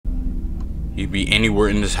He'd be anywhere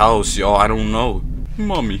in this house, y'all. I don't know.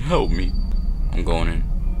 Mommy, help me. I'm going in.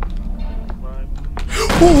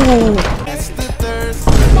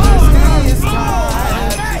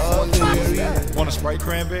 Want a Sprite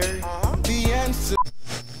Cranberry?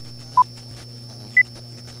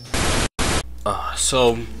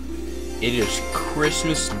 So it is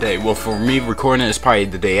Christmas Day. Well, for me recording it, it's probably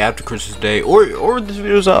the day after Christmas Day, or this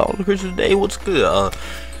video's out on Christmas Day. What's good?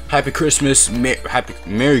 Happy Christmas,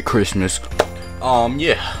 Merry Christmas.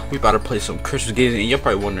 Yeah, we about to play some Christmas games, and you're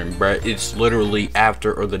probably wondering, Brett, it's literally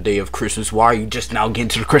after or the day of Christmas. Why are you just now getting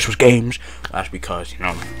to the Christmas games? Well, that's because, you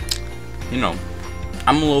know,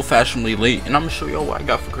 I'm a little fashionably late, and I'm gonna show y'all what I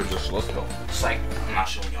got for Christmas. So let's go. Psych, I'm not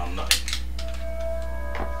showing y'all nothing.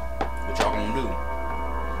 What y'all gonna do?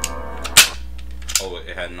 Oh,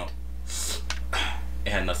 it had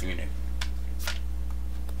nothing in it.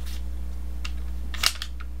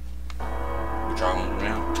 What y'all gonna do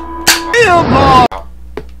now?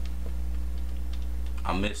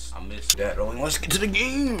 I miss that. Let's get to the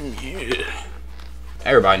game. Yeah.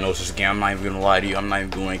 Everybody knows this game. I'm not even gonna lie to you. I'm not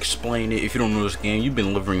even gonna explain it. If you don't know this game, you've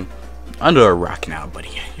been living under a rock now, buddy.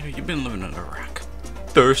 You've been living under a rock.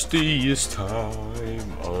 Thirstiest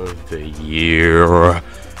time of the year.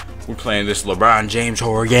 We're playing this LeBron James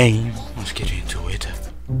horror game. Let's get into it.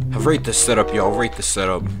 I rate this setup, y'all. Rate this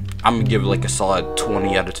setup. I'm gonna give it like a solid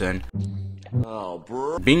 20 out of 10. Oh,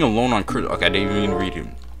 bro. Being alone on Christmas. Okay, I didn't even read it.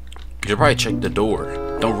 You should probably check the door.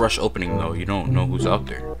 Don't rush opening though. You don't know who's out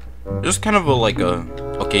there. Just kind of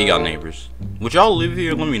okay, you got neighbors. Would y'all live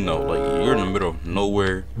here? Let me know. Like, you're in the middle of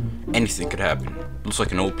nowhere. Anything could happen. Looks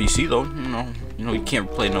like an old PC though. You know, you can't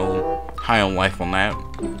play no high on life on that.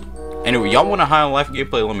 Anyway, y'all want a high on life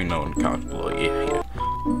gameplay? Let me know in the comments below. Yeah.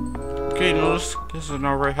 Okay, you know, this is an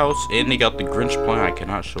alright house. And they got the Grinch plan. I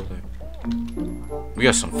cannot show that. We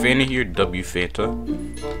got some Fanta here. W Fanta.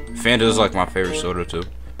 Fanta is like my favorite soda too.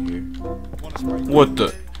 Here. What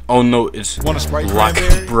the? Oh no, it's Black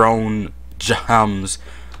Brown Jams.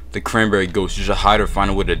 The Cranberry ghost. You should hide or find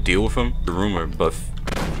a way to deal with him. The rumor, but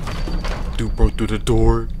dude broke through the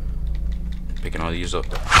door. Picking all these up.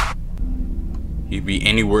 He'd be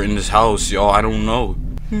anywhere in this house, y'all. I don't know.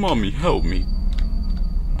 Mommy, help me.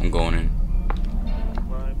 I'm going in.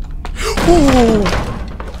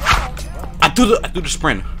 I do the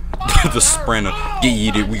sprint. The sprinter. Get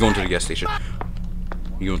yeeted. We going to the gas station.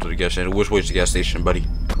 We going to the gas station. Which way's the gas station, buddy?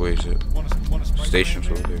 Where is it? Station's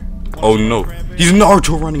over there. Oh no. He's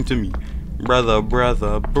Naruto running to me. Brother.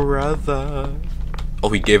 Oh,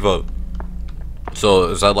 he gave up. So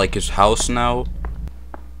is that like his house now?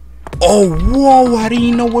 Oh, whoa, how do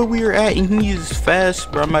you know where we were at? And he is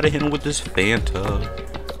fast, bro. I'm about to hit him with this Fanta.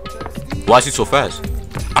 Why is he so fast?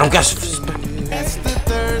 I don't got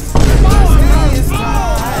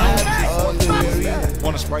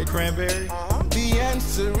Want a Sprite Cranberry? The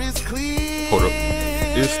answer is clear. Hold up.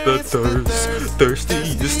 It's the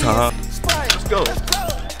thirstiest time. Let's go.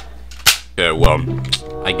 Yeah, well,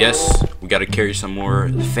 I guess we gotta carry some more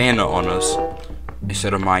Fanta on us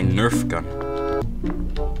instead of my Nerf gun.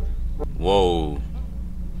 Whoa.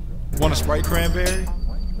 Want a Sprite Cranberry?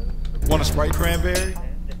 Want a Sprite Cranberry?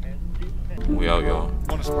 We out, y'all.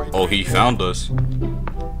 Oh, he found us.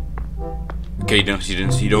 Okay, he don't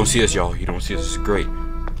see us, y'all. He don't see us. It's great.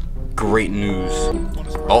 Great news.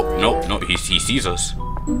 Oh, no, he sees us.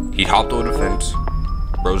 He hopped over the fence.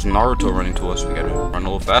 Bro's Naruto running to us. We gotta run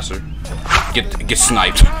a little faster. Get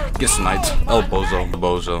sniped. Get sniped. El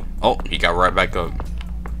Bozo. Oh, he got right back up.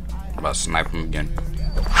 I'm about to snipe him again.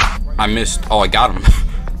 I missed. Oh, I got him.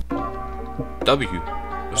 W.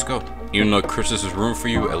 Let's go. Even though Christmas is ruined for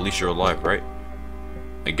you, at least you're alive, right?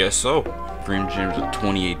 I guess so. Green Gems of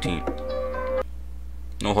 2018.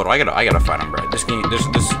 No, hold on. I gotta fight him, bro. This video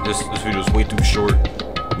is way too short.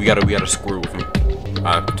 We gotta square with him.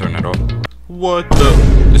 I have to turn that off. What the?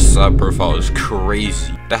 This side profile is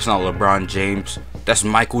crazy. That's not LeBron James. That's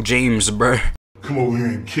Michael James, bro. Come over here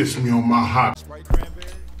and kiss me on my hot. Oh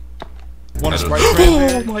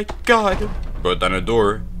my god. Bro, down the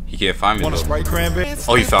door. He can't find me though.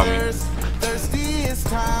 Oh, he found me.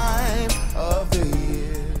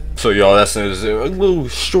 So y'all, that's a little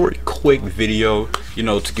short, quick video, you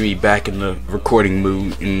know, to get me back in the recording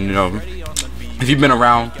mood. And you know, if you've been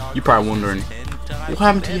around, you're probably wondering, what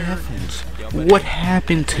happened to your headphones? What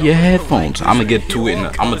happened to your headphones? I'm gonna get to it and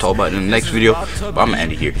I'm gonna talk about it in the next video, but I'm gonna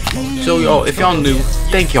end it here. So y'all, if y'all new,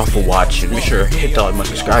 thank y'all for watching. Make sure to hit that like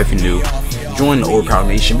button, subscribe if you're new. Join the Overpowered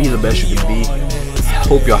Nation, be the best you can be.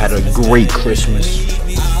 Hope y'all had a great Christmas.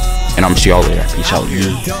 And I'm gonna see y'all later. Peace out.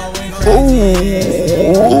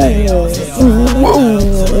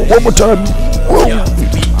 One more time. I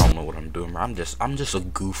don't know what I'm doing, bro. I'm just a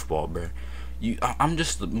goofball, bro. I'm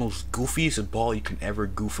just the most goofiest ball you can ever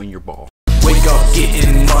goof in your ball. Wake up,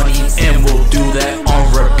 getting money,